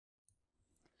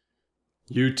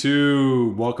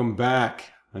YouTube, welcome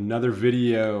back. Another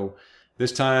video.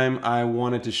 This time I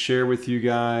wanted to share with you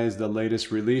guys the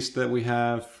latest release that we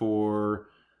have for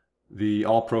the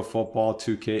All-Pro Football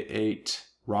 2K8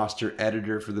 roster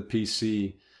editor for the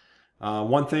PC.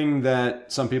 One thing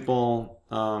that some people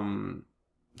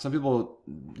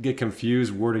get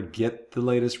confused where to get the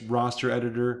latest roster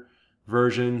editor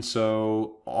version.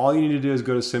 So all you need to do is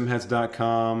go to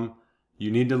simheads.com. You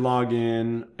need to log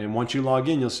in, and once you log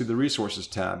in, you'll see the Resources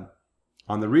tab.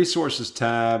 On the Resources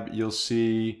tab, you'll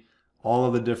see all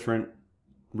of the different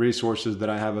resources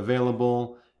that I have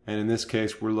available, and in this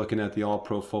case, we're looking at the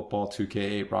All-Pro Football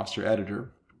 2K8 roster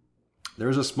editor.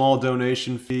 There's a small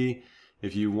donation fee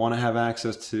if you want to have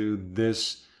access to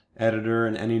this editor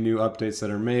and any new updates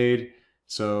that are made,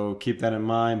 so keep that in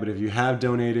mind. But if you have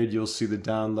donated, you'll see the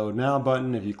Download Now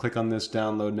button. If you click on this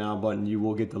Download Now button, you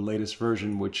will get the latest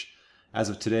version, which as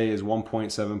of today is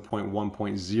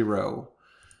 1.7.1.0.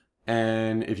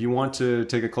 And if you want to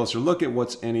take a closer look at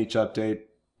what's in each update,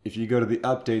 if you go to the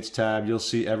Updates tab, you'll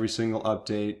see every single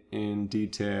update in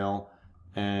detail,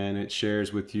 and it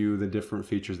shares with you the different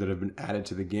features that have been added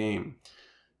to the game,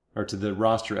 or to the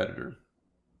roster editor.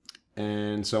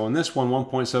 And so in this one,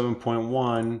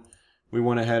 1.7.1, we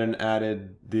went ahead and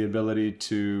added the ability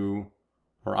to,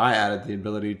 or I added the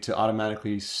ability to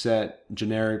automatically set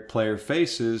generic player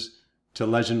faces to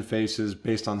legend faces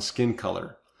based on skin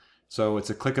color. So it's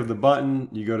a click of the button,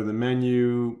 you go to the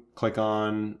menu, click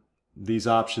on these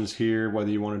options here, whether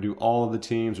you want to do all of the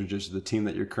teams or just the team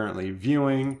that you're currently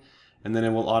viewing, and then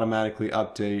it will automatically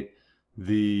update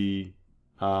the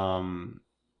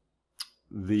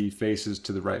faces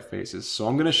to the right faces. So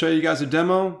I'm going to show you guys a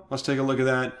demo. Let's take a look at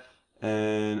that,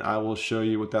 and I will show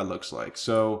you what that looks like.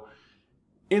 So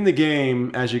in the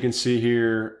game, as you can see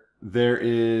here,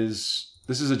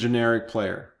 this is a generic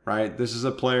player, right? This is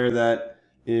a player that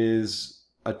is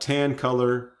a tan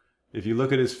color. If you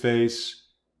look at his face,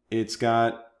 it's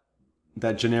got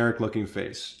that generic looking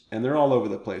face, and they're all over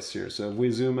the place here. So if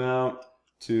we zoom out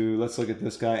to, let's look at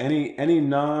this guy.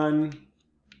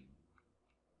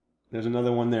 There's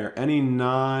another one there. Any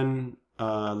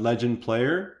non-legend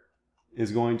player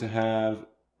is going to have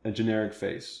a generic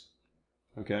face,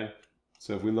 okay?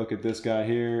 So if we look at this guy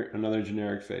here, another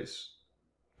generic face,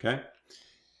 okay?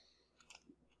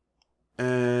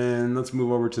 And let's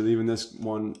move over to even this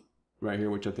one right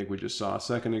here, which I think we just saw a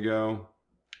second ago.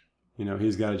 You know,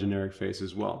 he's got a generic face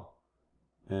as well.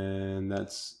 And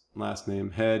that's last name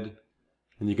Head.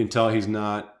 And you can tell he's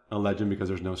not a legend because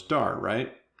there's no star,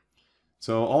 right?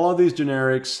 So all of these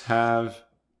generics have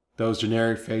those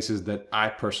generic faces that I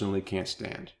personally can't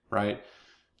stand, right?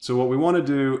 So what we want to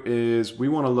do is we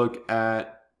want to look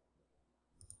at,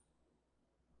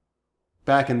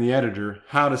 back in the editor,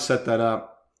 how to set that up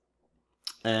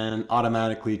and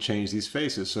automatically change these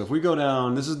faces. So if we go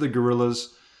down, this is the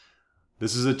Gorillas.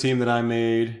 This is a team that I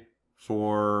made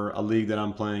for a league that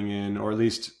I'm playing in, or at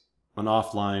least an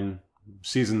offline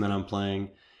season that I'm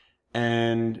playing.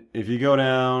 And if you go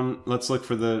down, let's look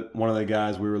for one of the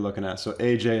guys we were looking at. So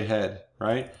AJ Head,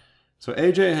 right? So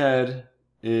AJ Head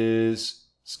is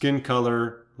skin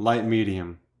color light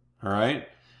medium, all right?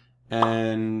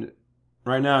 And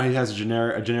right now he has a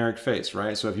generic face,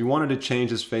 right? So if you wanted to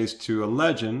change his face to a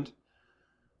legend,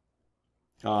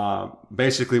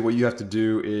 basically what you have to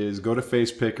do is go to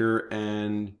Face Picker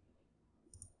and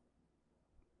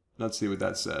let's see what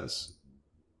that says.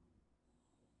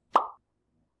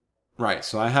 Right,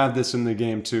 so I have this in the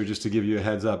game too, just to give you a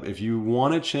heads up. If you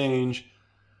want to change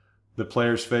the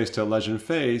player's face to a legend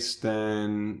face,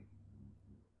 then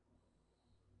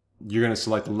you're going to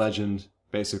select the legend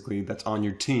basically that's on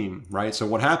your team, right? So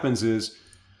what happens is,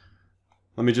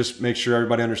 let me just make sure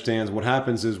everybody understands. What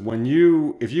happens is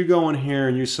if you go in here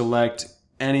and you select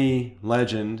any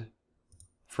legend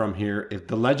from here, if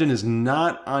the legend is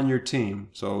not on your team,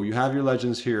 so you have your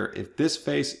legends here, if this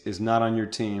face is not on your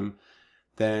team,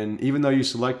 then even though you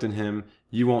selected him,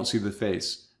 you won't see the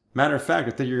face. Matter of fact,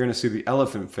 I think you're going to see the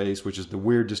elephant face, which is the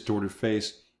weird distorted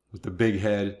face with the big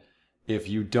head, if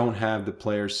you don't have the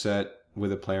player set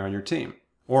with a player on your team,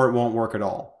 or it won't work at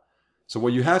all. So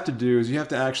what you have to do is you have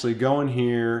to actually go in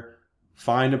here,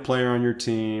 find a player on your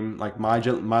team, like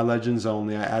my legends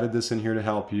only. I added this in here to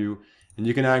help you, and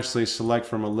you can actually select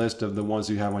from a list of the ones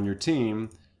you have on your team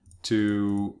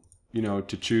to, you know,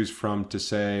 to choose from, to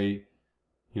say,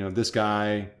 you know, this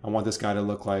guy, I want this guy to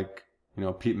look like, you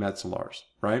know, Pete Metzelaars,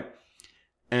 right?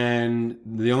 And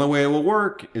the only way it will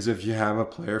work is if you have a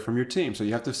player from your team. So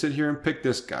you have to sit here and pick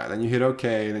this guy. Then you hit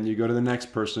OK. Then you go to the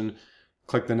next person,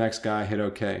 click the next guy, hit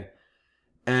OK.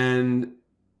 And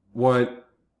what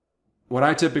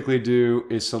I typically do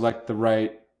is select the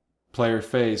right player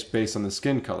face based on the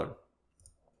skin color,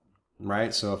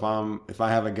 right? So if I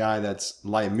have a guy that's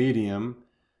light medium,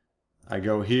 I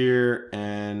go here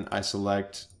and I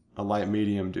select a light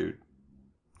medium dude.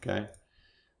 Okay.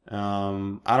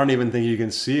 I don't even think you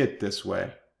can see it this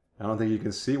way. I don't think you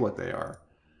can see what they are.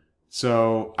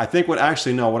 So I think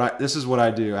this is what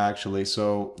I do actually.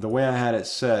 So the way I had it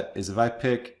set is if I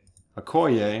pick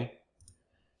Okoye,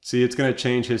 see, it's going to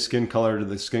change his skin color to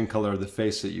the skin color of the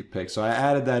face that you pick. So I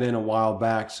added that in a while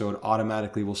back, so it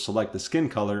automatically will select the skin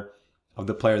color of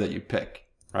the player that you pick,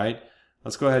 right?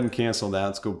 Let's go ahead and cancel that.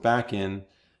 Let's go back in.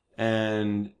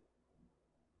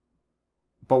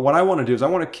 But what I want to do is I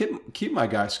want to keep my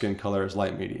guy's skin color as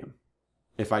light medium,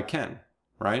 if I can,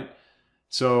 right?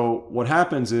 So what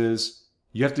happens is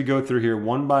you have to go through here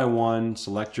one by one,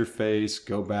 select your face,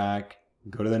 go back,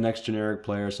 go to the next generic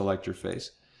player, select your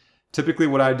face. Typically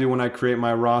what I do when I create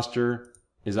my roster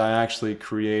is I actually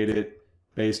create it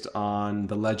based on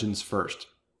the legends first.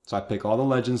 So I pick all the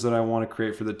legends that I want to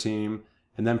create for the team,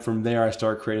 and then from there I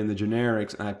start creating the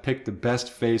generics, and I pick the best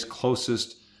face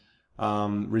closest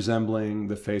resembling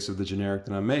the face of the generic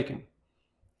that I'm making.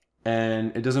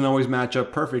 And it doesn't always match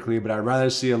up perfectly, but I'd rather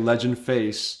see a legend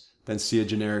face than see a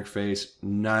generic face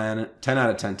 10 out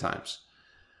of 10 times.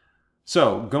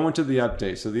 So going to the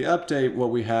update. So the update, what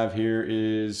we have here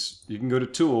is you can go to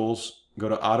Tools, go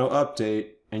to Auto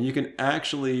Update, and you can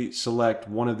actually select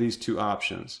one of these two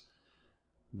options.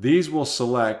 These will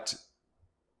select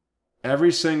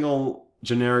every single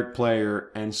generic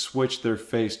player and switch their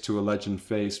face to a legend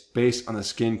face based on the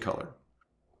skin color.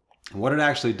 And what it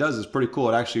actually does is pretty cool.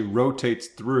 It actually rotates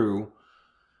through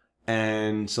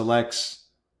and selects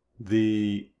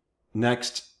the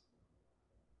next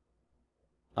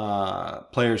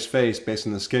player's face based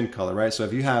on the skin color, right? So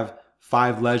if you have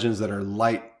 5 legends that are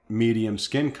light medium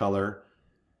skin color,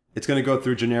 it's going to go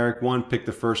through generic 1, pick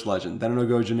the first legend. Then it'll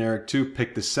go generic 2,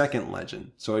 pick the second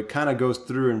legend. So it kind of goes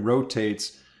through and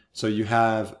rotates, so you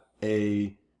have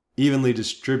a evenly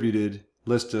distributed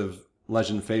list of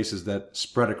legend faces that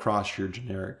spread across your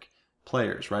generic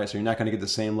players, right? So you're not going to get the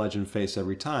same legend face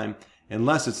every time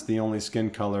unless it's the only skin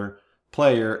color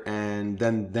player, and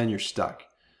then you're stuck.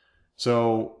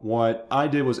 So what I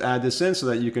did was add this in so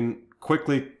that you can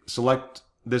quickly select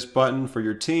this button for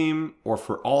your team or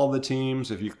for all of the teams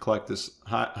if you collect this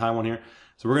high one here.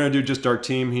 So we're going to do just our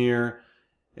team here.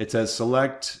 It says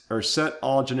select or set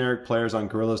all generic players on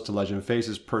gorillas to legend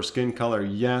faces per skin color.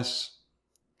 Yes.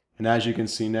 And as you can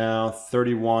see now,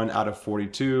 31 out of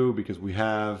 42, because we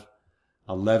have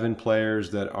 11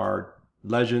 players that are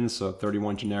legends, so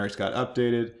 31 generics got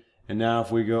updated. And now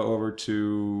if we go over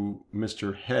to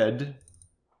Mr. Head,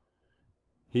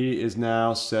 he is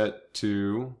now set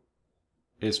to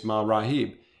Ismail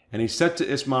Rahib. And he's set to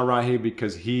Ismail Rahib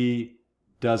because we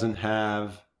don't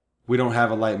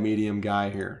have a light medium guy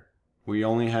here. We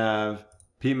only have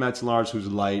Pete Metzlars, who's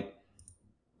light,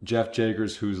 Jeff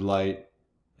Jagers, who's light,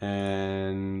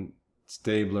 and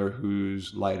Stabler,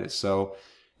 who's lightest. So,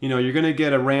 you know, you're going to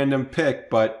get a random pick,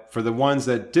 but for the ones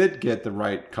that did get the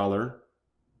right color,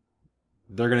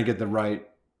 they're going to get the right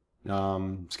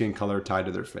skin color tied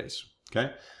to their face.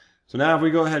 Okay? So now if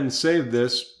we go ahead and save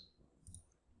this,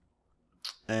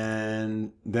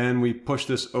 and then we push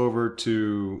this over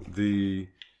to the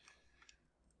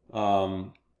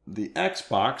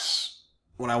Xbox,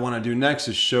 what I want to do next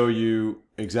is show you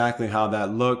exactly how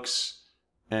that looks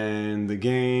and the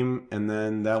game, and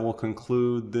then that will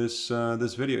conclude this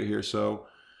this video here. So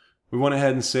we went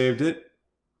ahead and saved it,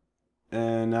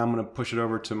 and now I'm going to push it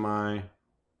over to my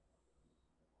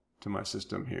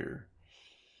system here.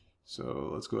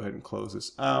 So let's go ahead and close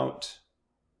this out.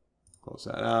 Close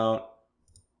that out.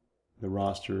 The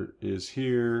roster is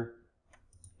here,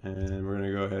 and we're going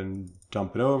to go ahead and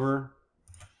dump it over.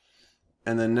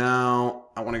 And then now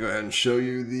I want to go ahead and show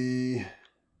you the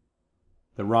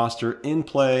roster in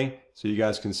play so you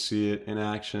guys can see it in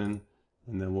action,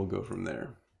 and then we'll go from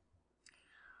there.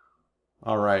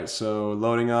 All right, so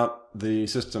loading up the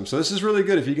system. So this is really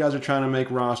good if you guys are trying to make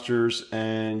rosters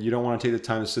and you don't want to take the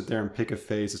time to sit there and pick a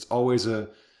face. It's always a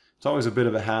bit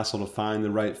of a hassle to find the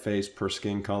right face per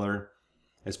skin color,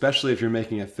 especially if you're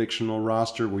making a fictional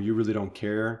roster where you really don't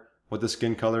care what the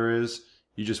skin color is.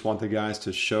 You just want the guys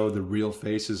to show the real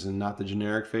faces and not the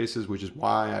generic faces, which is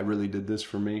why I really did this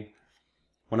for me.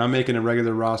 When I'm making a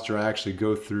regular roster, I actually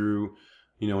go through,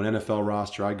 you know, an NFL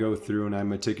roster, I go through and I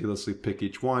meticulously pick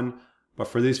each one. But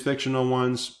for these fictional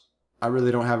ones, I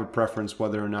really don't have a preference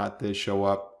whether or not they show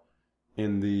up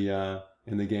in the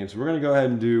game. So we're going to go ahead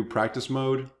and do practice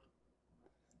mode.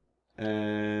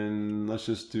 And let's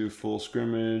just do full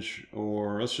scrimmage,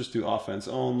 or let's just do offense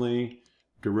only,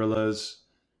 gorillas.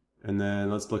 And then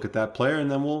let's look at that player,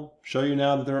 and then we'll show you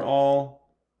now that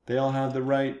they all have the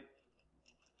right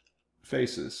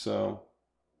faces. So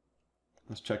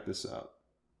let's check this out.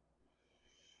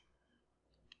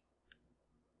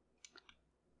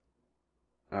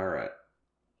 All right,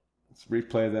 let's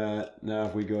replay that. Now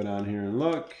if we go down here and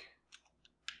look,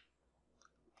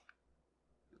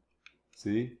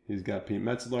 see, he's got Pete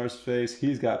Metzelar's face.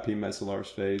 He's got Pete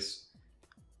Metzelar's face.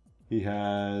 He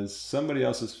has somebody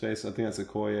else's face. I think that's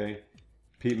Okoye,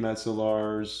 Pete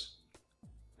Metzelar's,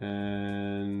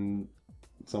 and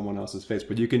someone else's face.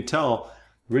 But you can tell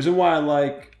the reason why I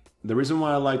like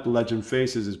the legend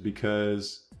faces is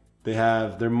because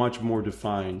they're much more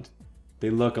defined. They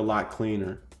look a lot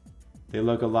cleaner. They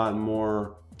look a lot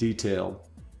more detailed.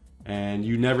 And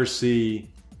you never see,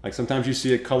 like sometimes you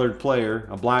see a colored player,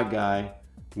 a black guy,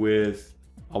 with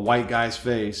a white guy's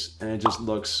face, and it just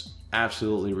looks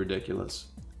absolutely ridiculous.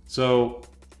 So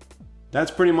that's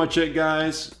pretty much it,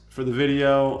 guys, for the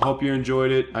video. Hope you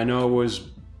enjoyed it. I know it was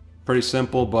pretty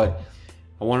simple, but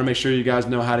I want to make sure you guys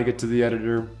know how to get to the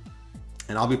editor.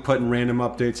 And I'll be putting random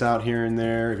updates out here and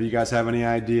there. If you guys have any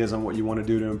ideas on what you want to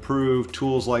do to improve,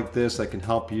 tools like this that can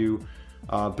help you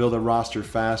build a roster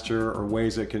faster, or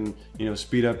ways that can, you know,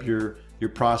 speed up your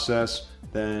process,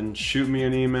 then shoot me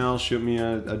an email, shoot me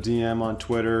a DM on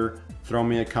Twitter, throw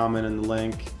me a comment in the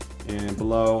link and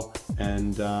below,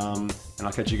 and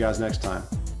I'll catch you guys next time.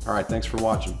 All right, thanks for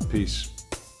watching. Peace.